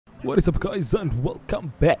What is up, guys, and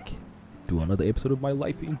welcome back to another episode of my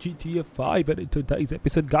life in GTA 5. And in today's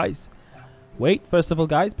episode, guys, wait, first of all,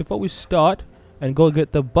 guys, before we start and go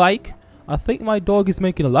get the bike, I think my dog is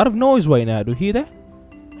making a lot of noise right now. Do you hear that?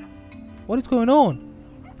 What is going on?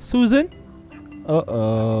 Susan?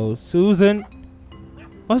 Uh-oh, Susan.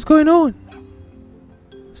 What's going on?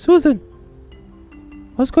 Susan,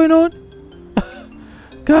 what's going on?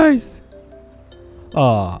 Guys.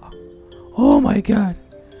 Oh my god.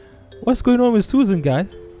 What's going on with Susan,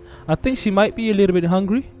 guys? I think she might be a little bit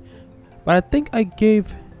hungry, but I think I gave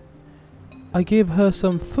her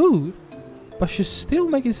some food, but she's still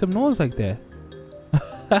making some noise like that.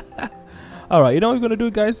 Alright, you know what we're gonna do,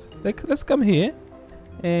 guys? Let's come here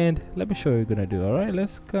and let me show you what we're gonna do. Alright,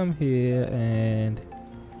 let's come here and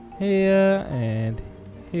here and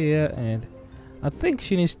here, and I think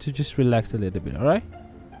she needs to just relax a little bit. Alright,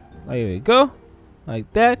 there we go,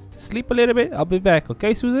 like that. Sleep a little bit. I'll be back,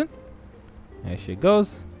 okay, Susan? There she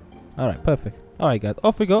goes. Alright, perfect. Alright, guys,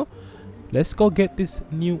 off we go. Let's go get this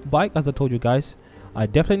new bike. As I told you guys, I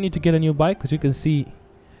definitely need to get a new bike, because you can see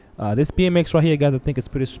this BMX right here, guys. I think it's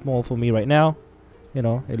pretty small for me right now. You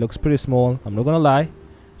know, it looks pretty small, I'm not gonna lie.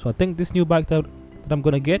 So I think this new bike that I'm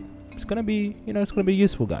gonna get, it's gonna be, you know, it's gonna be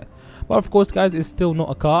useful, guys. But of course, guys, it's still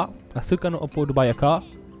not a car. I still cannot afford to buy a car,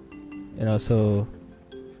 you know. So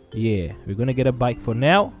yeah, we're gonna get a bike for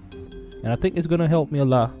now, and I think it's gonna help me a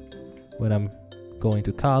lot when I'm going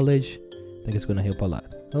to college. I think it's gonna help a lot.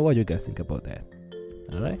 Well, what do you guys think about that?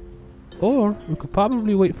 Alright, or we could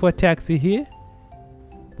probably wait for a taxi here,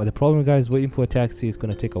 but the problem, guys, waiting for a taxi is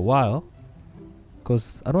gonna take a while,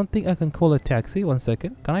 because I don't think I can call a taxi. One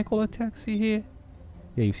second, can I call a taxi here?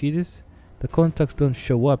 Yeah, you see this, the contacts don't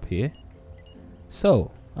show up here.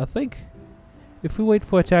 So I think if we wait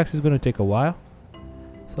for a taxi, it's gonna take a while,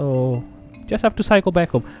 so just have to cycle back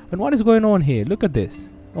home. And what is going on here? Look at this.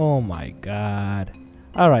 Oh my god.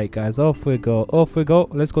 Alright, guys, off we go, off we go.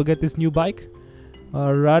 Let's go get this new bike.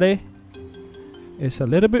 Alrighty, it's a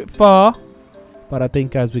little bit far, but I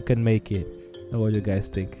think, guys, we can make it. What do you guys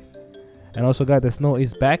think? And also, guys, the snow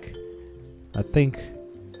is back. I think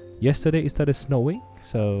yesterday it started snowing,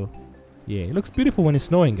 so yeah, it looks beautiful when it's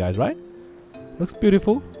snowing, guys, right? Looks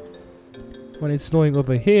beautiful when it's snowing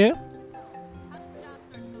over here.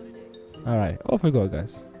 Alright, off we go,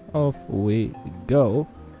 guys, off we go.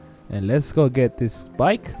 And let's go get this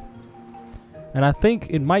bike, and I think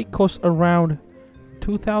it might cost around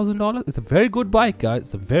 $2,000. It's a very good bike, guys.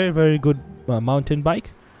 It's a very good mountain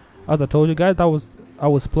bike. As I told you guys, I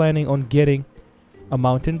was planning on getting a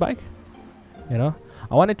mountain bike. You know,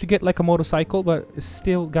 I wanted to get like a motorcycle, but it's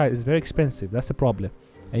still, guys, it's very expensive. That's the problem.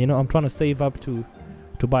 And you know, I'm trying to save up to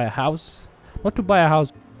buy a house. Not to buy a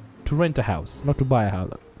house, to rent a house. Not to buy a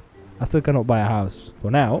house. I still cannot buy a house for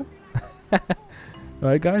now.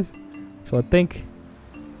 Alright, guys, so I think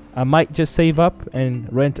I might just save up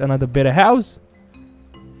and rent another better house.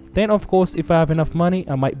 Then of course, if I have enough money,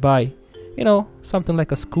 I might buy, you know, something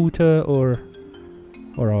like a scooter or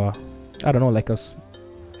a, I don't know, like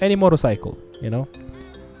any motorcycle, you know.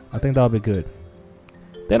 I think that'll be good.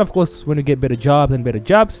 Then of course, when you get better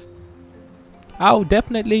jobs, I'll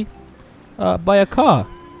definitely buy a car.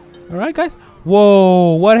 Alright, guys.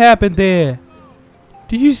 Whoa, what happened there?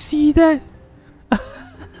 Did you see that?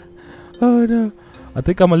 Oh no, I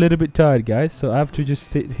think I'm a little bit tired, guys, so I have to just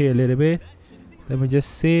sit here a little bit. Let me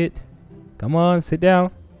just sit. Come on, sit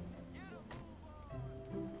down.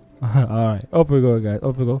 Alright, off we go, guys,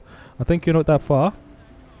 off we go. I think you're not that far.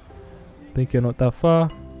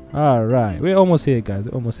 Alright, we're almost here, guys,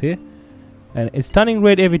 we're almost here. And it's turning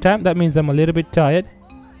red every time. That means I'm a little bit tired.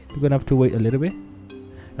 We're gonna have to wait a little bit.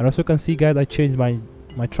 And also, you can see, guys, I changed my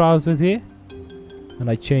trousers here, and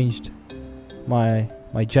I changed my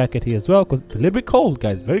jacket here as well, because it's a little bit cold,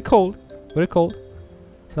 guys. Very cold, so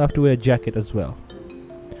I have to wear a jacket as well.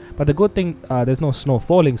 But the good thing, there's no snow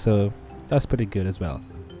falling, so that's pretty good as well,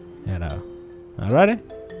 you know. Alrighty,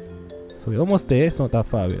 so we're almost there. It's not that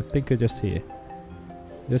far. I think we're just here.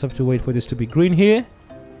 Just have to wait for this to be green here,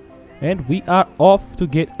 and we are off to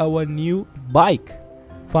get our new bike.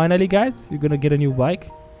 Finally, guys, you're gonna get a new bike.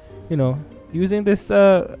 You know, using this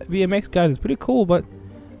BMX, guys, is pretty cool, but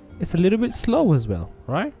it's a little bit slow as well,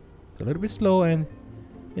 right? It's a little bit slow, and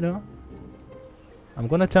you know, I'm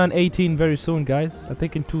gonna turn 18 very soon, guys. I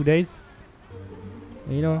think in 2 days.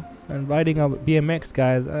 You know, and riding a BMX,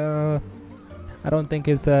 guys, I don't think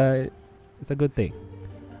it's a good thing.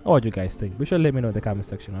 What do you guys think? Be sure to let me know in the comment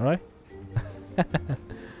section. All right.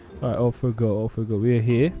 All right, off we go, off we go. We're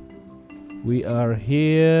here. We are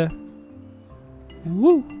here.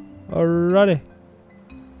 Woo! Alrighty.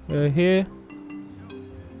 We're here.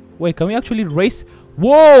 Wait, can we actually race?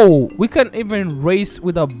 Whoa, we can even race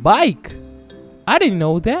with a bike. I didn't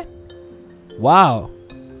know that. Wow.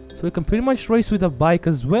 So we can pretty much race with a bike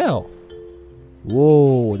as well.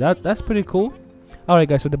 Whoa, that's pretty cool. Alright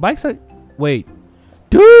guys, so the bikes are... Wait.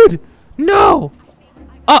 Dude! No!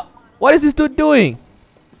 What is this dude doing?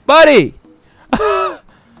 Buddy!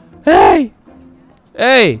 Hey!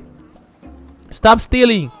 Hey! Stop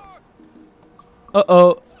stealing!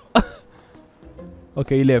 Uh-oh.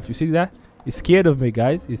 Okay, he left. You see that? He's scared of me,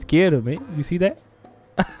 guys. He's scared of me. You see that?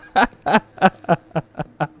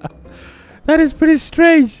 That is pretty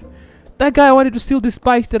strange. That guy wanted to steal these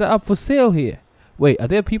bikes that are up for sale here. Wait, are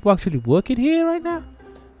there people actually working here right now?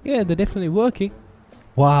 Yeah, they're definitely working.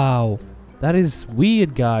 Wow. That is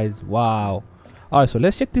weird, guys. Wow. Alright, so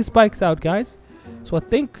let's check these bikes out, guys. So I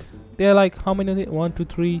think they're like, how many? 1, 2,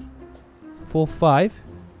 3, 4, 5.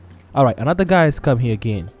 Alright, another guy has come here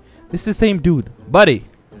again. This is the same dude. Buddy,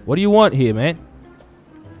 what do you want here, man?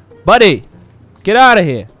 Buddy, get out of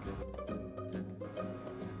here.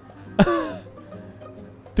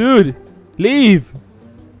 Dude, leave.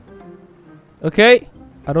 Okay,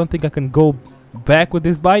 I don't think I can go back with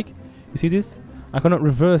this bike. You see this? I cannot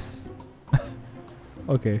reverse.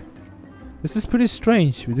 Okay, this is pretty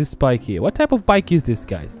strange with this bike here. What type of bike is this,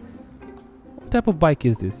 guys? What type of bike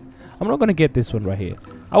is this? I'm not gonna get this one right here.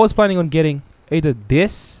 I was planning on getting either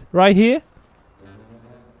this right here.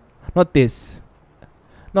 Not this.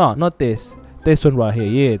 No, not this. This one right here.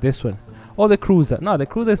 Yeah, this one. Or the cruiser. No, the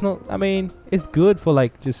cruiser is not... I mean, it's good for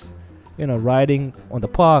like just, you know, riding on the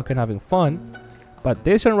park and having fun. But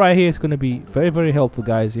this one right here is going to be very, very helpful,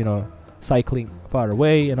 guys. You know, cycling far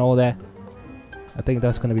away and all that. I think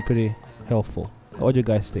that's going to be pretty helpful. What do you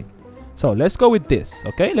guys think? So let's go with this.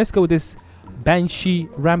 Okay, let's go with this Banshee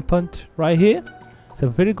Rampant right here. It's a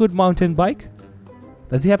very good mountain bike.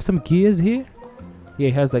 Does he have some gears here? Yeah,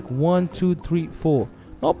 he has like 1, 2, 3, 4.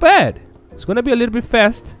 Not bad. It's gonna be a little bit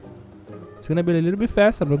fast. It's gonna be a little bit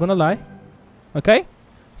fast. I'm not gonna lie. Okay,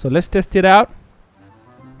 so let's test it out.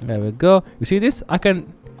 There we go. You see this? I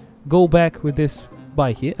can go back with this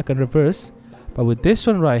bike here. I can reverse, but with this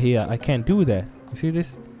one right here, I can't do that. You see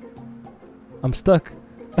this? I'm stuck.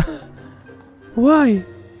 Why?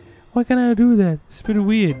 Why can't I do that? It's pretty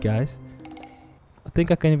weird, guys. I think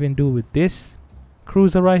I can even do with this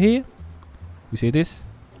cruiser right here. You see this?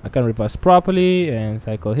 I can reverse properly and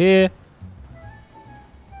cycle here.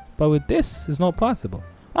 But with this, it's not possible.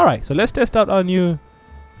 Alright, so let's test out our new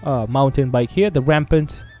mountain bike here. The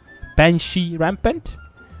Rampant. Banshee Rampant.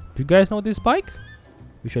 Do you guys know this bike?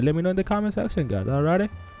 You should let me know in the comment section, guys. Alrighty.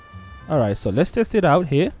 Alright, so let's test it out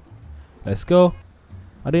here. Let's go.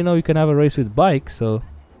 I didn't know you can have a race with bikes, so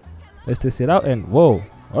let's test it out. And whoa.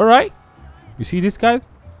 Alright. You see this, guy?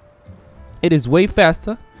 It is way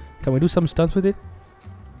faster. Can we do some stunts with it?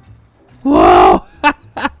 Whoa!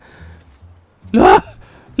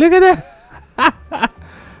 Look at that!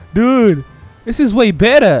 Dude, this is way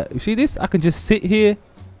better. You see this? I can just sit here,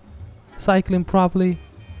 cycling properly.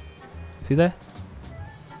 See that?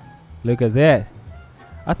 Look at that.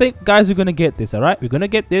 I think, guys, we're gonna get this. Alright, we're gonna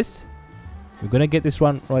get this. We're gonna get this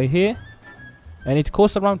one right here, and it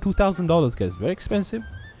costs around $2,000, guys. Very expensive.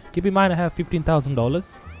 Keep in mind, I have $15,000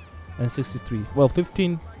 and 63. Well,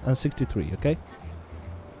 15 and 63. Okay.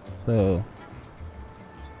 So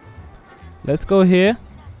let's go here.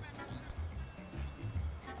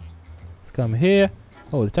 Let's come here.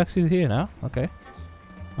 Oh, the taxi is here now. Okay.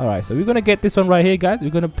 Alright, so we're gonna get this one right here, guys. We're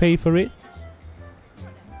gonna pay for it.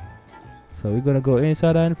 So we're gonna go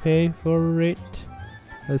inside and pay for it.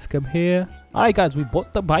 Let's come here. Alright, guys, we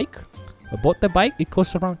bought the bike. It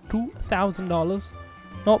costs around $2,000.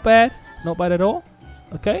 Not bad. Not bad at all.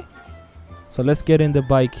 Okay. So let's get in the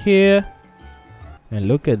bike here. And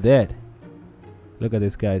look at that. Look at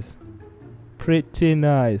this, guys. Pretty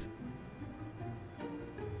nice.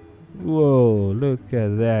 Whoa, look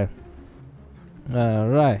at that.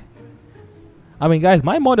 Alright. I mean, guys,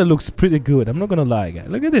 my model looks pretty good. I'm not gonna lie, guys.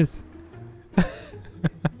 Look at this.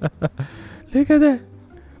 Look at that.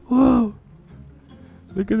 Whoa.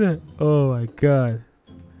 Look at that. Oh my god.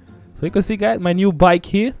 So you can see, guys, my new bike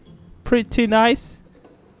here. Pretty nice.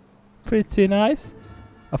 Pretty nice.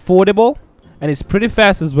 Affordable. And it's pretty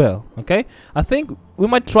fast as well. Okay. I think we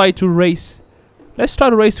might try to race. Let's try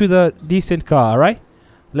to race with a decent car, alright?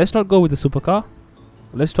 Let's not go with the supercar.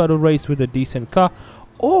 Let's try to race with a decent car.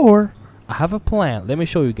 Or I have a plan. Let me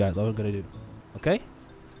show you guys what we're gonna do. Okay?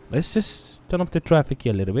 Let's just turn off the traffic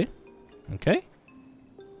here a little bit. Okay?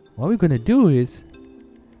 What we're gonna do is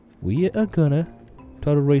we are gonna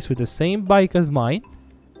try to race with the same bike as mine.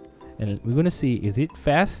 And we're gonna see, is it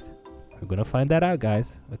fast? We're gonna find that out,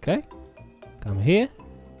 guys. Okay? Come here.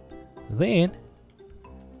 Then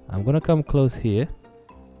I'm gonna come close here.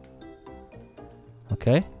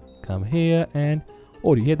 Okay, come here and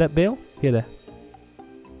oh, do you hear that bell? Hear that?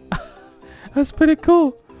 That's pretty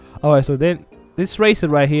cool. Alright, so then this racer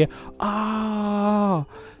right here. Ah,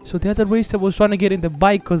 so the other racer was trying to get in the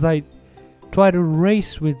bike because I tried to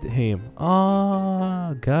race with him.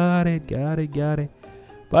 Ah, got it.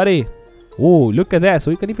 Buddy. Oh, look at that.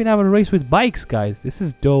 So you can even have a race with bikes, guys. This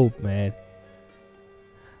is dope, man.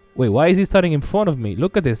 Wait, why is he starting in front of me?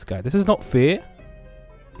 Look at this guy. This is not fair.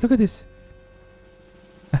 Look at this.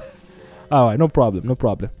 Alright, no problem.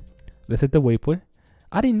 Let's hit the waypoint.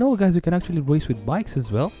 I didn't know, guys, we can actually race with bikes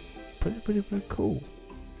as well. Pretty cool.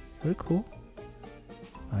 Very cool.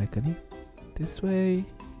 Alright, can you? This way.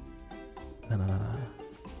 No.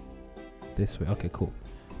 This way. Okay, cool.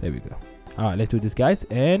 There we go. Alright, let's do this, guys.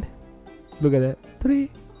 And look at that.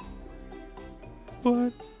 3,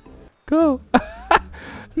 1, go.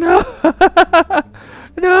 No.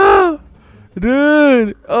 No.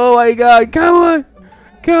 Dude. Oh my god. Come on.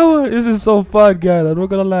 This is so fun, guys. I'm not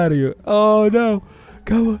gonna lie to you. Oh no.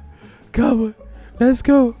 Come on. Let's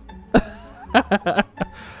go.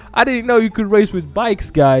 I didn't know you could race with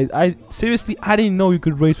bikes, guys. I didn't know you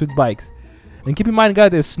could race with bikes. And keep in mind,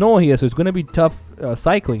 guys, there's snow here, so it's gonna be tough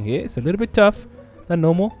cycling here. It's a little bit tough than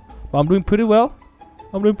normal, but I'm doing pretty well.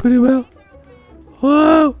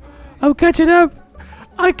 Whoa! I'm catching up.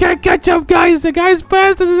 I can't catch up, guys. The guy's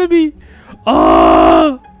faster than me.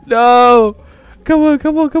 Oh no! Come on!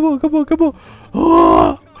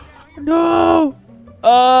 Oh no!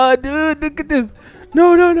 Dude, look at this.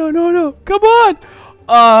 No. Come on.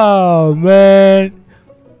 Oh, man.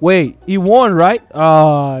 Wait, he won, right?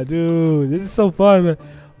 Ah, dude. This is so fun, man.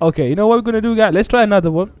 Okay, you know what we're going to do, guys? Let's try another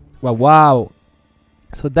one. Wow.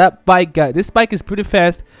 So that bike, guy. This bike is pretty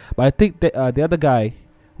fast. But I think the other guy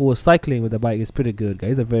who was cycling with the bike is pretty good, guys.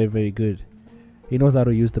 He's a very good. He knows how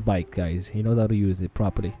to use the bike, guys. He knows how to use it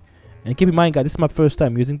properly. And keep in mind, guys, this is my first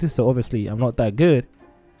time using this. So obviously, I'm not that good.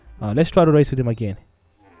 Let's try to race with him again.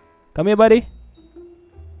 Come here, buddy.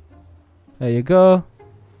 There you go.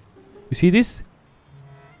 You see this?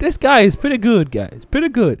 This guy is pretty good, guys. Pretty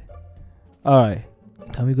good. Alright.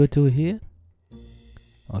 Can we go to here?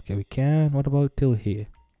 Okay, we can. What about till here?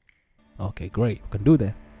 Okay, great. We can do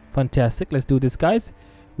that. Fantastic. Let's do this, guys.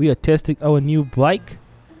 We are testing our new bike.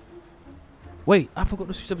 Wait, I forgot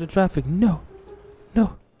to switch up the traffic. No.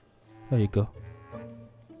 There you go.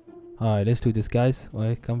 Alright, let's do this, guys.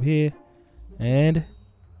 Alright, come here. And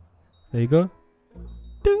there you go.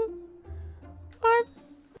 2, 1,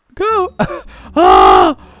 go.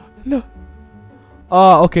 Ah, no.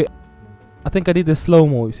 Oh, okay. I think I did the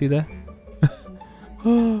slow-mo. You see that?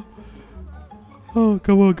 Oh,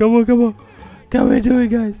 come on. Can we do it,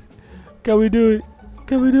 guys? Can we do it?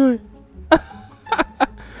 Can we do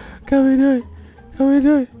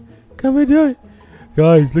it?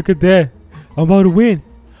 Guys, look at that. I'm about to win.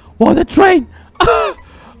 Whoa, the train.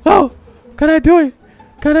 Oh, can I do it?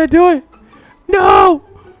 No.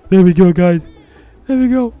 There we go, guys.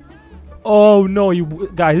 Oh, no,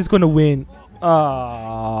 guys, he's going to win.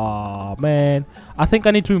 Ah, man. I think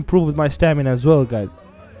I need to improve with my stamina as well, guys.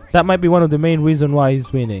 That might be one of the main reasons why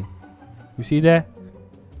he's winning. You see that?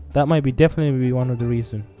 That might be definitely one of the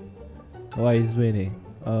reasons why he's winning.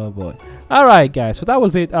 Oh boy. Alright, guys, so that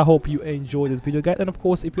was it. I hope you enjoyed this video, guys. And of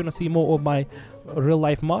course, if you want to see more of my real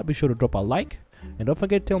life mod, be sure to drop a like. And don't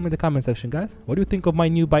forget to tell me in the comment section, guys, what do you think of my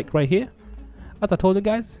new bike right here? As I told you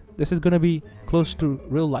guys, this is gonna be close to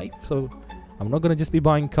real life, so I'm not gonna just be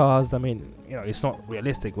buying cars. I mean, you know, it's not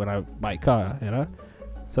realistic when I buy a car, you know.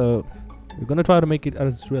 So we're gonna try to make it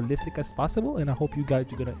as realistic as possible, and I hope you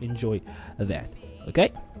guys are gonna enjoy that.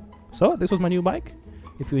 Okay, so this was my new bike.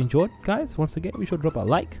 If you enjoyed, guys, once again, be sure to drop a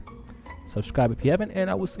like, subscribe if you haven't, and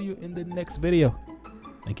I will see you in the next video.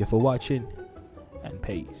 Thank you for watching, and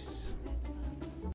peace.